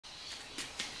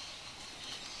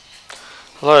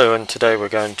Hello, and today we're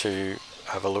going to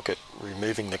have a look at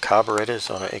removing the carburetors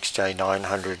on an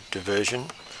XJ900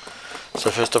 Diversion. So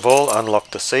first of all,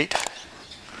 unlock the seat,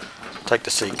 take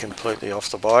the seat completely off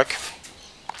the bike,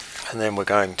 and then we're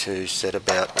going to set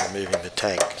about removing the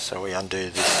tank. So we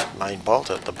undo this main bolt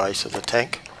at the base of the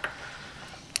tank,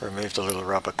 remove the little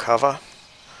rubber cover,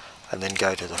 and then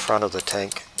go to the front of the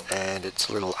tank, and it's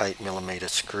a little 8mm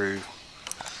screw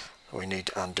we need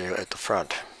to undo at the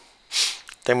front.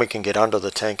 Then we can get under the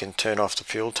tank and turn off the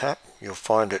fuel tap. You'll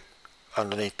find it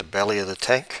underneath the belly of the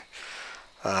tank,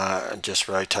 and just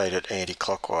rotate it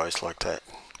anti-clockwise like that.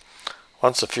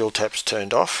 Once the fuel tap's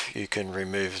turned off, you can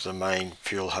remove the main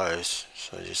fuel hose.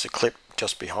 So there's a clip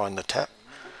just behind the tap,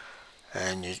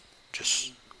 and you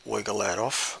just wiggle that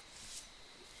off,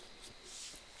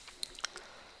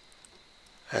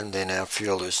 and then our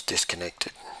fuel is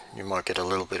disconnected. You might get a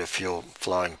little bit of fuel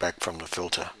flowing back from the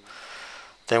filter.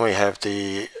 Then we have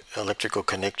the electrical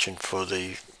connection for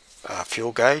the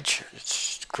fuel gauge.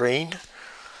 It's green,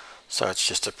 so it's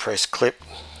just a press clip,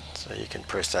 so you can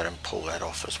press that and pull that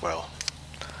off as well.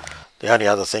 The only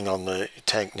other thing on the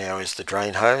tank now is the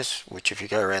drain hose, which if you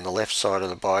go around the left side of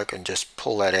the bike and just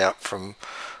pull that out from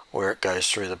where it goes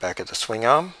through the back of the swing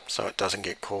arm, so it doesn't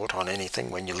get caught on anything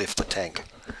when you lift the tank.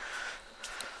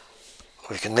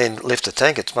 We can then lift the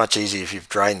tank. It's much easier if you've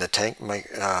drained the tank,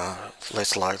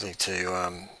 less likely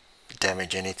to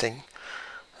damage anything.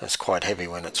 It's quite heavy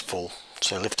when it's full,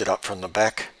 so lift it up from the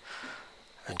back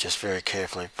and just very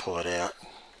carefully pull it out,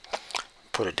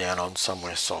 put it down on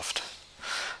somewhere soft.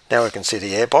 Now we can see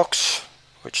the airbox,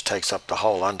 which takes up the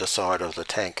whole underside of the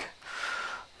tank.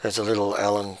 There's a little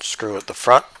Allen screw at the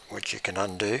front which you can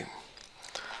undo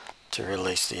to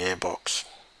release the airbox.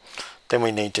 Then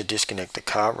we need to disconnect the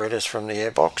carburetors from the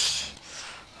airbox.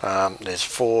 There's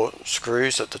 4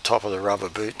 screws at the top of the rubber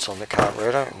boots on the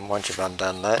carburetor, and once you've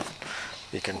undone that,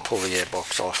 you can pull the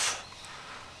airbox off.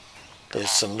 There's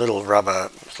some little rubber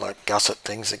like gusset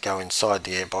things that go inside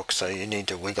the airbox, so you need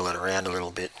to wiggle it around a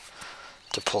little bit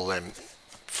to pull them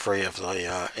free of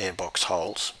the airbox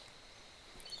holes.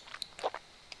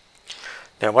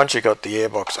 Now once you've got the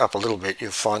airbox up a little bit,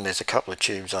 you'll find there's a couple of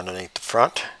tubes underneath the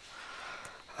front,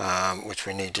 which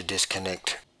we need to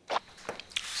disconnect.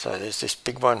 So there's this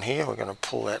big one here, we're going to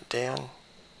pull that down,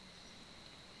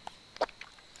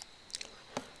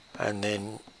 and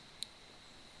then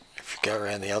if you go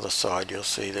around the other side you'll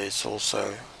see there's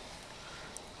also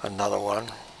another one.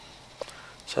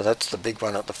 So that's the big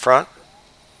one at the front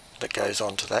that goes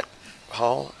onto that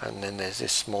hole, and then there's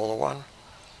this smaller one.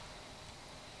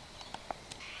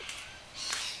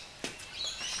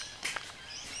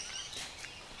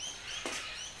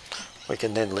 We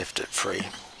can then lift it free.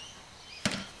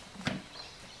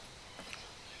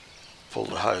 Pull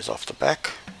the hose off the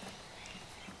back.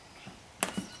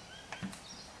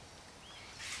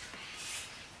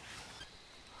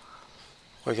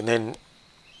 We can then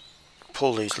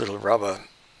pull these little rubber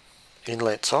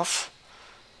inlets off.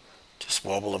 Just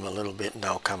wobble them a little bit and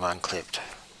they'll come unclipped.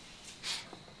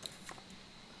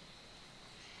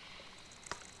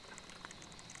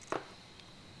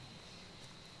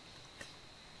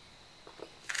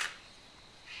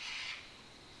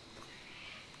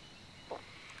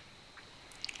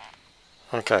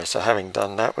 Okay, so having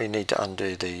done that, we need to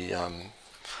undo the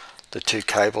 2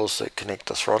 cables that connect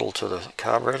the throttle to the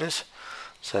carburetors.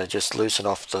 So just loosen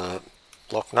off the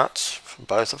lock nuts for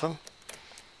both of them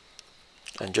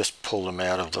and just pull them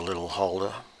out of the little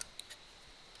holder.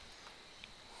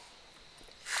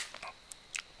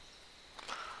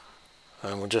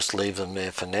 And we'll just leave them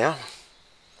there for now.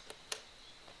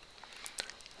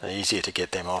 They're easier to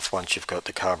get them off once you've got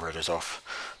the carburetors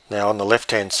off. Now on the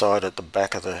left hand side at the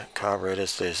back of the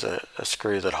carburetors there's a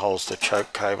screw that holds the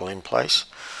choke cable in place.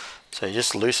 So you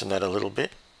just loosen that a little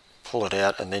bit, pull it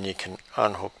out, and then you can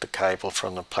unhook the cable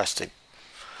from the plastic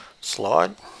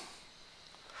slide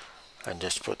and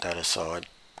just put that aside.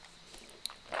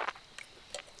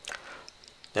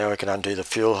 Now we can undo the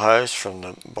fuel hose from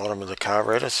the bottom of the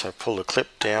carburetor, so pull the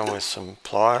clip down with some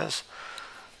pliers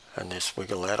and just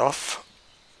wiggle that off.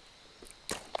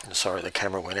 Sorry, the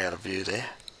camera went out of view there.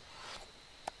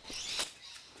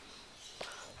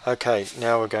 Okay,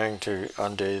 now we're going to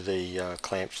undo the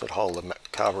clamps that hold the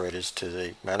carburetors to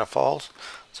the manifolds.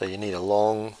 So you need a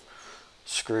long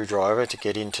screwdriver to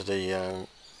get into the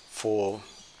 4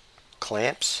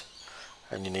 clamps,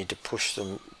 and you need to push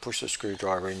the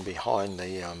screwdriver in behind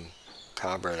the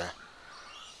carburetor.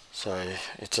 So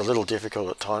it's a little difficult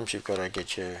at times. You've got to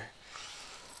get your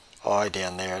eye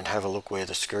down there and have a look where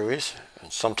the screw is,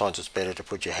 and sometimes it's better to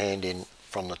put your hand in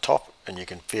from the top and you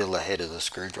can feel the head of the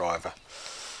screwdriver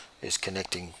is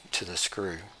connecting to the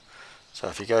screw. So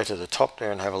if you go to the top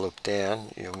there and have a look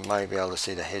down, you may be able to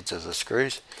see the heads of the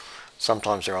screws.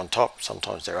 Sometimes they're on top,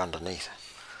 sometimes they're underneath.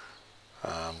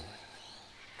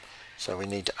 So we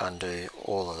need to undo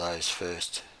all of those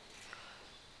first.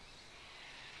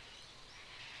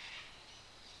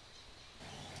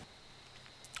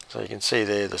 So you can see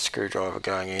there the screwdriver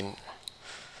going in,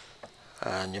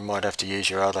 and you might have to use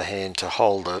your other hand to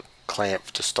hold the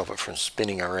clamp to stop it from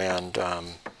spinning around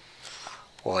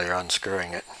while you're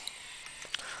unscrewing it.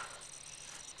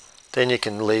 Then you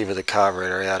can lever the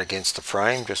carburetor out against the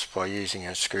frame just by using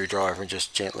a screwdriver and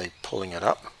just gently pulling it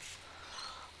up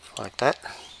like that,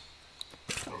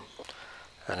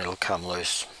 and it'll come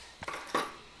loose.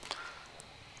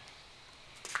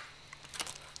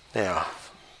 Now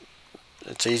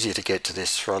it's easier to get to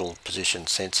this throttle position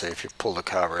sensor if you pull the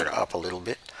carburetor up a little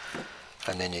bit,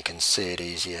 and then you can see it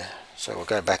easier. So we'll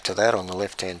go back to that on the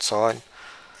left hand side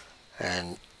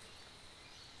and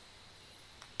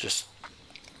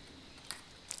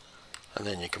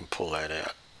then you can pull that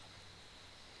out.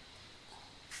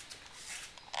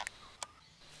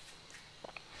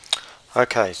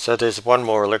 Okay, so there's one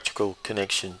more electrical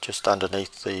connection just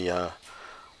underneath the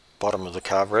bottom of the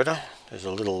carburetor. There's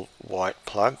a little white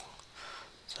plug.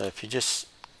 So if you just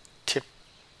tip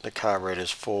the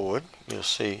carburetors forward, you'll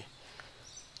see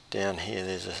down here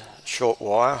there's a short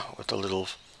wire with a little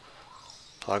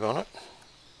plug on it.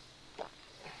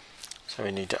 So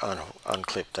we need to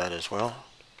unclip that as well.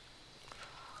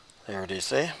 There it is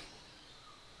there.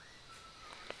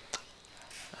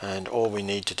 And all we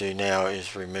need to do now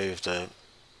is remove the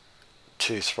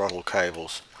two throttle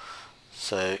cables.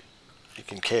 So you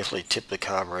can carefully tip the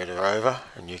carburetor over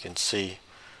and you can see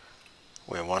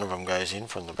where one of them goes in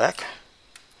from the back,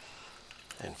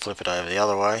 and flip it over the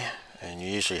other way, and you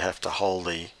usually have to hold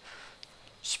the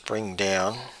spring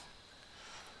down,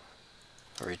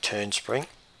 the return spring,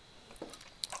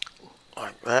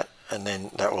 like that, and then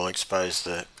that will expose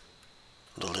the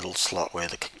little slot where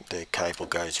the cable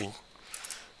goes in,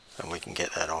 and we can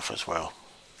get that off as well.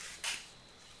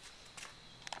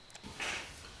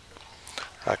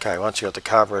 Okay, once you've got the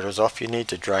carburetors off, you need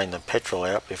to drain the petrol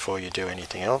out before you do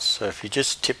anything else. So if you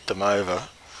just tip them over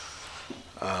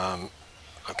a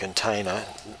container,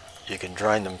 you can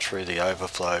drain them through the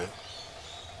overflow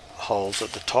holes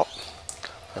at the top,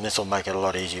 and this will make it a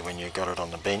lot easier when you've got it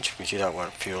on the bench, because you don't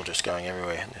want fuel just going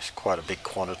everywhere, and there's quite a big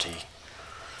quantity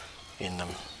in them.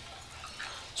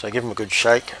 So give them a good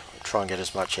shake, try and get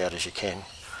as much out as you can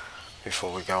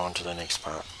before we go on to the next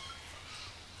part.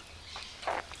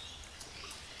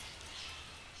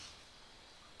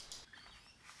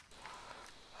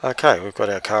 Okay, we've got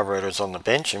our carburetors on the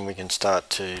bench and we can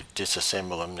start to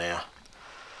disassemble them now.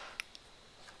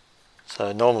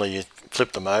 So normally you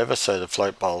flip them over so the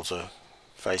float bowls are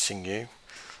facing you,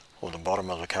 or the bottom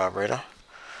of the carburetor,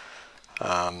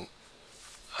 and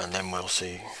then we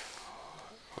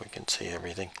can see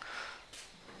everything.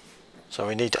 So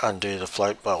we need to undo the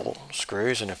float bowl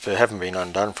screws, and if they haven't been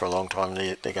undone for a long time,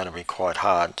 they're going to be quite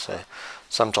hard. So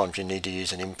sometimes you need to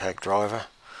use an impact driver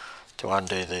to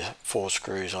undo the 4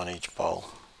 screws on each bowl.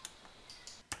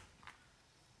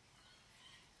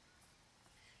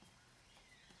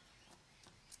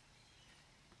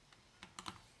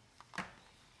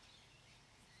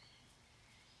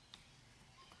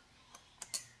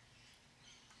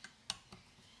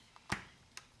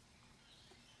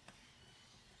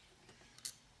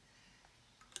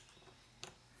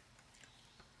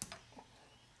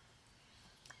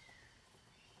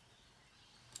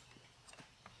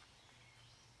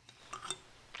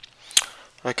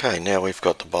 Okay, now we've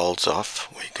got the bowls off,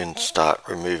 we can start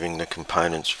removing the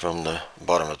components from the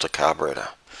bottom of the carburetor.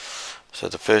 So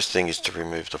the first thing is to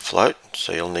remove the float,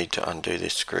 so you'll need to undo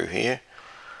this screw here,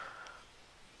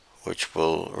 which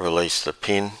will release the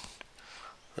pin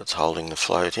that's holding the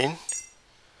float in,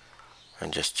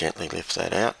 and just gently lift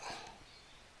that out.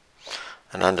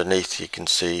 And underneath you can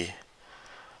see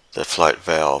the float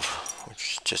valve,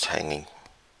 which is just hanging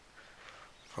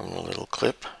from the little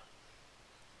clip.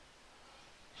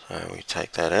 So we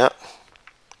take that out.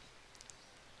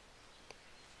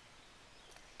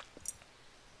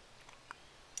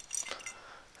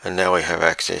 And now we have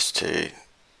access to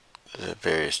the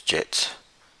various jets.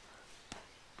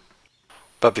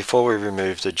 But before we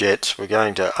remove the jets, we're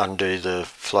going to undo the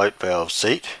float valve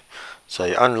seat. So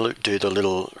you undo the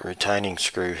little retaining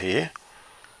screw here,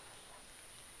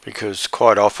 because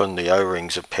quite often the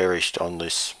O-rings have perished on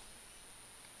this.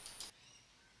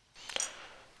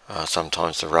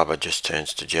 Sometimes the rubber just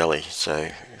turns to jelly, so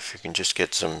if you can just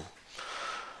get some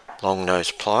long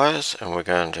nose pliers, and we're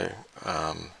going to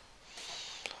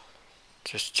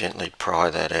just gently pry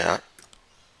that out.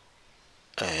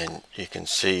 and you can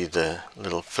see the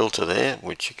little filter there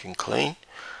which you can clean,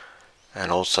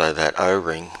 and also that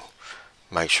O-ring,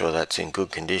 make sure that's in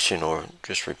good condition or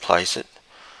just replace it,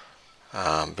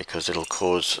 because it'll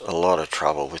cause a lot of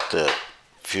trouble with the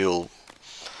fuel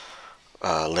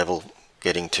level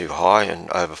getting too high and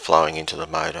overflowing into the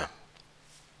motor.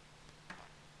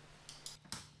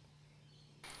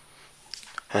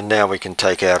 And now we can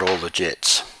take out all the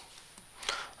jets,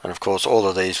 and of course all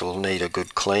of these will need a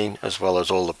good clean, as well as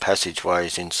all the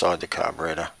passageways inside the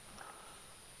carburetor.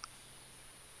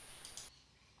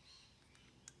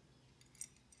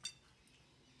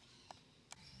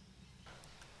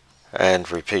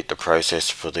 And repeat the process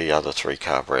for the other 3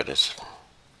 carburetors.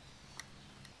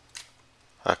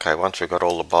 Okay, once we've got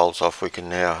all the bolts off, we can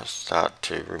now start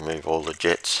to remove all the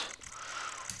jets.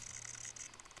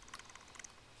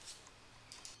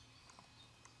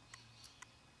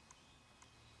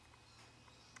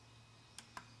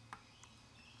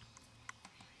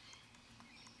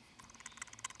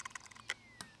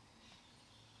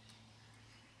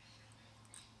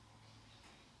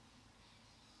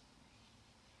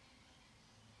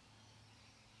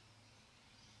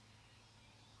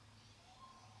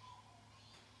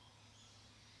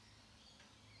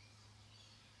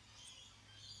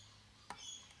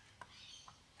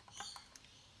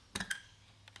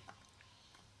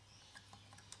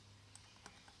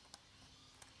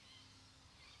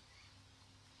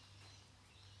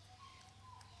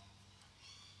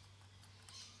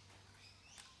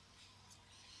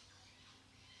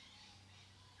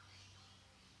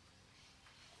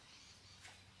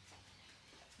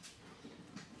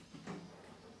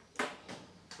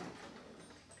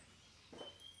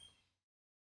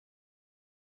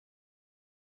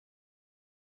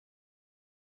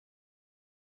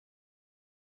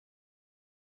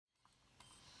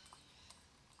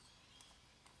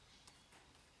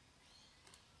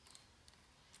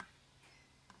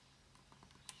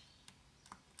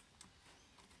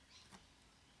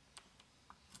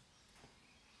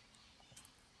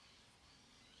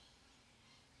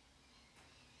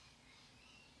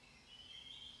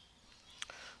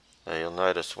 Now you'll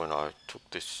notice when I took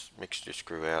this mixture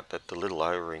screw out that the little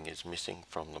O-ring is missing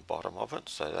from the bottom of it,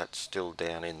 so that's still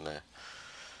down in the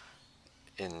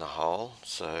hole,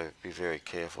 so be very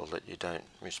careful that you don't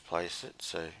misplace it.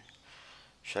 So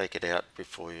shake it out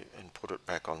before you, and put it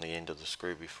back on the end of the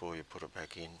screw before you put it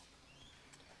back in.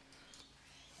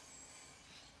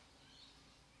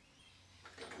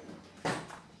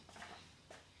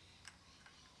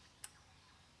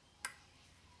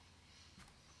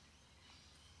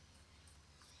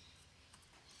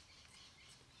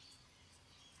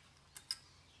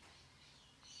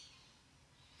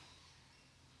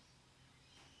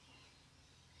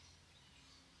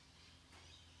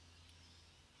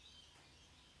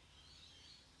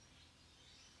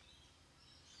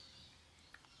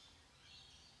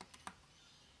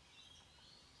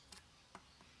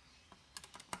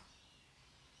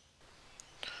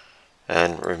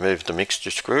 And remove the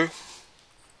mixture screw.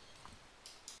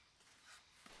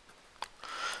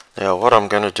 Now what I'm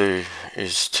going to do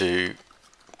is to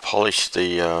polish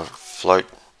the float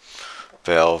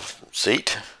valve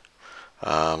seat.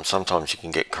 Sometimes you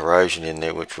can get corrosion in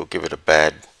there which will give it a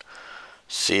bad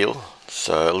seal,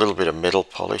 so a little bit of metal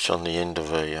polish on the end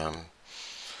of a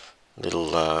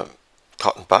little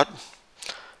cotton bud,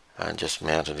 and just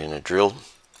mount it in a drill,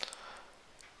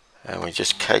 and we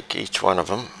just cake each one of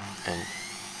them and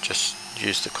just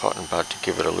use the cotton bud to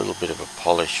give it a little bit of a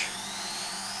polish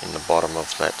in the bottom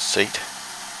of that seat,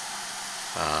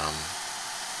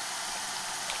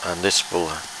 and this will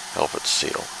help it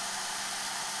seal.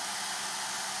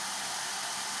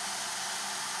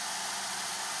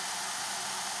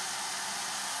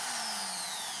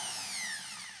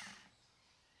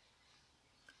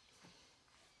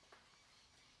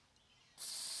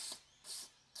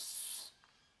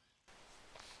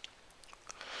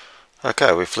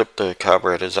 Okay, we flipped the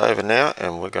carburetors over now,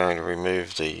 and we're going to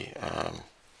remove the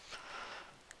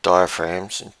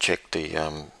diaphragms and check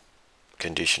the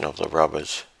condition of the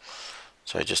rubbers.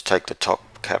 So just take the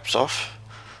top caps off,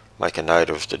 make a note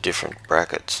of the different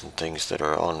brackets and things that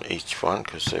are on each one,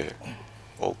 because they're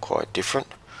all quite different.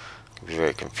 It can be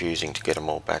very confusing to get them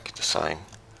all back the same.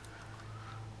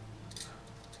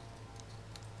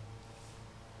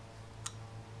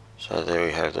 So there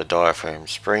we have the diaphragm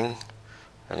spring,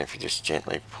 and if you just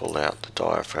gently pull out the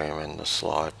diaphragm and the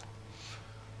slide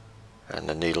and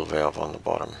the needle valve on the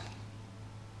bottom.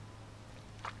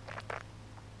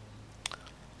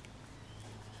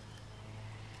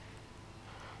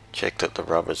 Check that the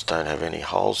rubbers don't have any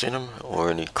holes in them or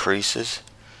any creases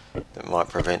that might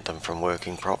prevent them from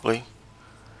working properly.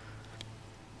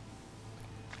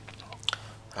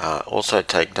 Also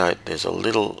take note, there's a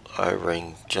little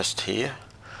O-ring just here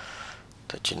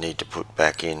that you need to put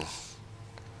back in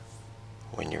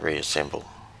when you reassemble.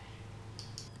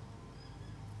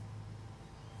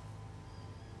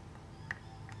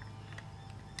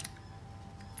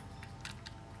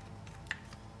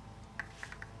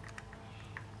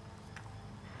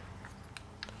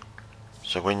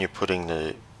 So when you're putting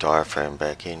the diaphragm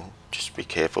back in, just be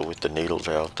careful with the needle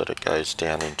valve that it goes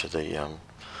down into the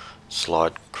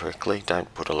slide correctly.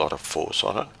 Don't put a lot of force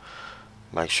on it.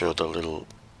 Make sure the little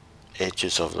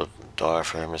edges of the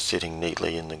diaphragm are sitting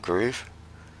neatly in the groove.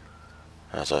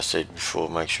 As I said before,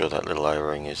 make sure that little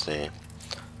O-ring is there.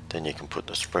 Then you can put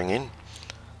the spring in.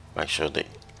 Make sure the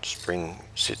spring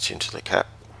sits into the cap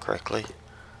correctly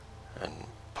and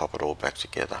pop it all back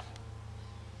together.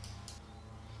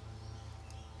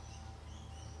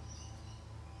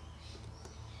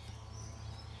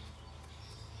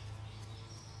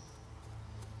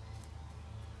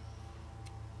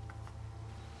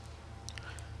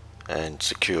 And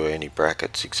secure any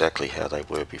brackets exactly how they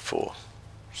were before.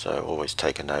 So always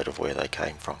take a note of where they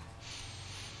came from.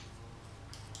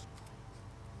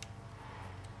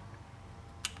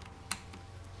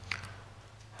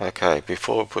 Okay,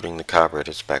 before putting the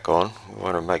carburetors back on, we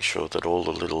want to make sure that all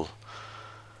the little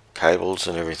cables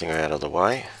and everything are out of the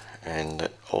way and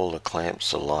that all the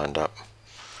clamps are lined up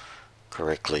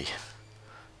correctly.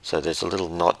 So there's a little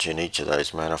notch in each of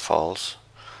those manifolds.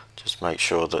 Just make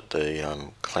sure that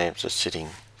the clamps are sitting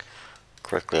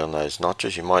correctly on those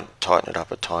notches. You might tighten it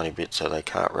up a tiny bit so they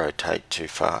can't rotate too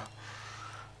far.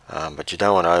 But you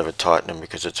don't want to over tighten them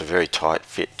because it's a very tight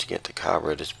fit to get the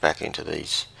carburetors back into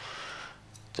these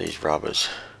rubbers.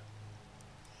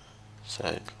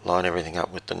 So line everything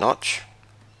up with the notch.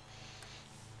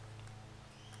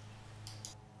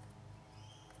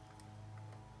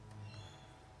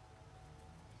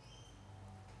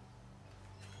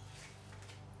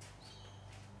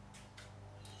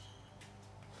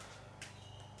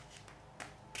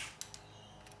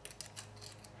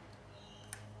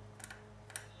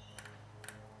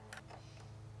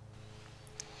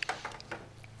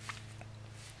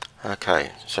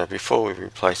 Okay, so before we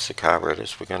replace the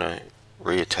carburetors, we're going to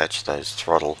reattach those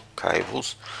throttle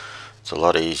cables. It's a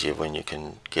lot easier when you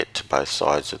can get to both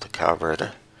sides of the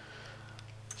carburetor.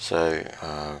 So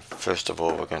first of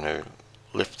all, we're going to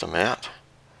lift them out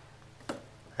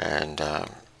and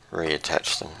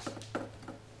reattach them.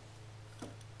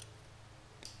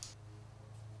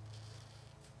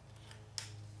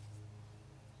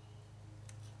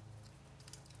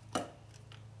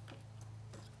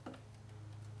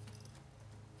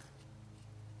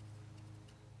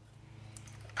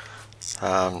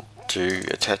 To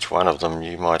attach one of them,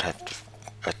 you might have to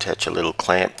attach a little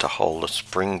clamp to hold the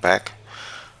spring back,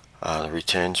 the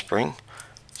return spring,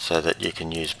 so that you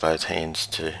can use both hands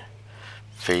to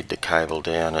feed the cable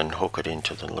down and hook it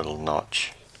into the little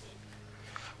notch.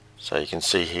 So you can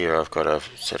see here I've got a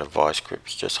set of vice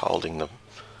grips just holding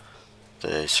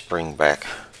the spring back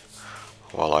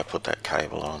while I put that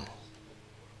cable on.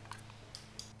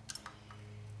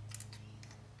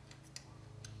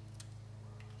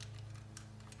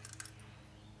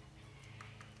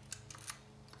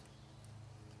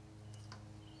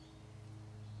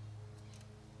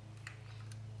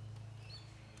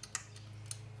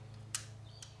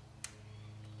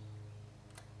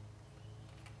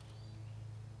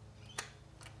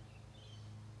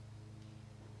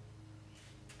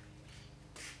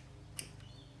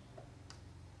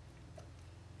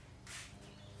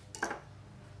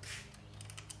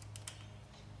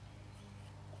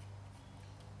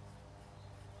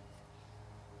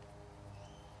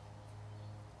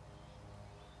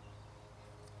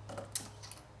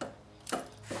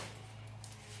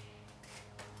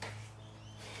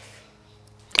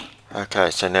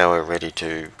 Okay, so now we're ready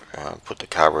to put the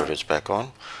carburetors back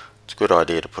on. It's a good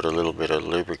idea to put a little bit of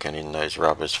lubricant in those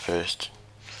rubbers first,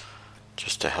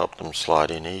 just to help them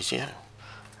slide in easier.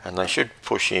 And they should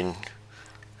push in,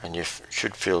 and you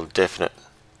should feel a definite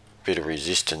bit of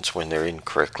resistance when they're in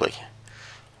correctly.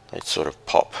 They sort of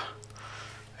pop.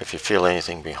 If you feel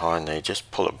anything behind there,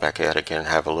 just pull it back out again and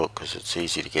have a look, because it's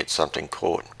easy to get something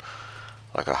caught,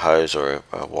 like a hose or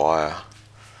a wire,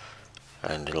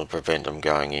 and it'll prevent them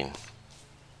going in.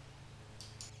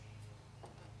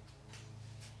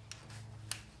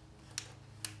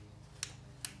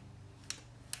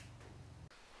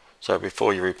 So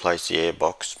before you replace the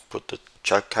airbox, put the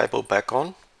choke cable back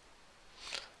on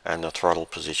and the throttle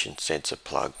position sensor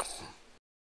plug.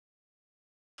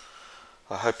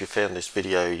 I hope you found this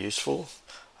video useful.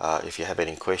 If you have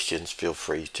any questions, feel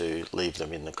free to leave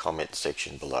them in the comments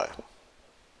section below.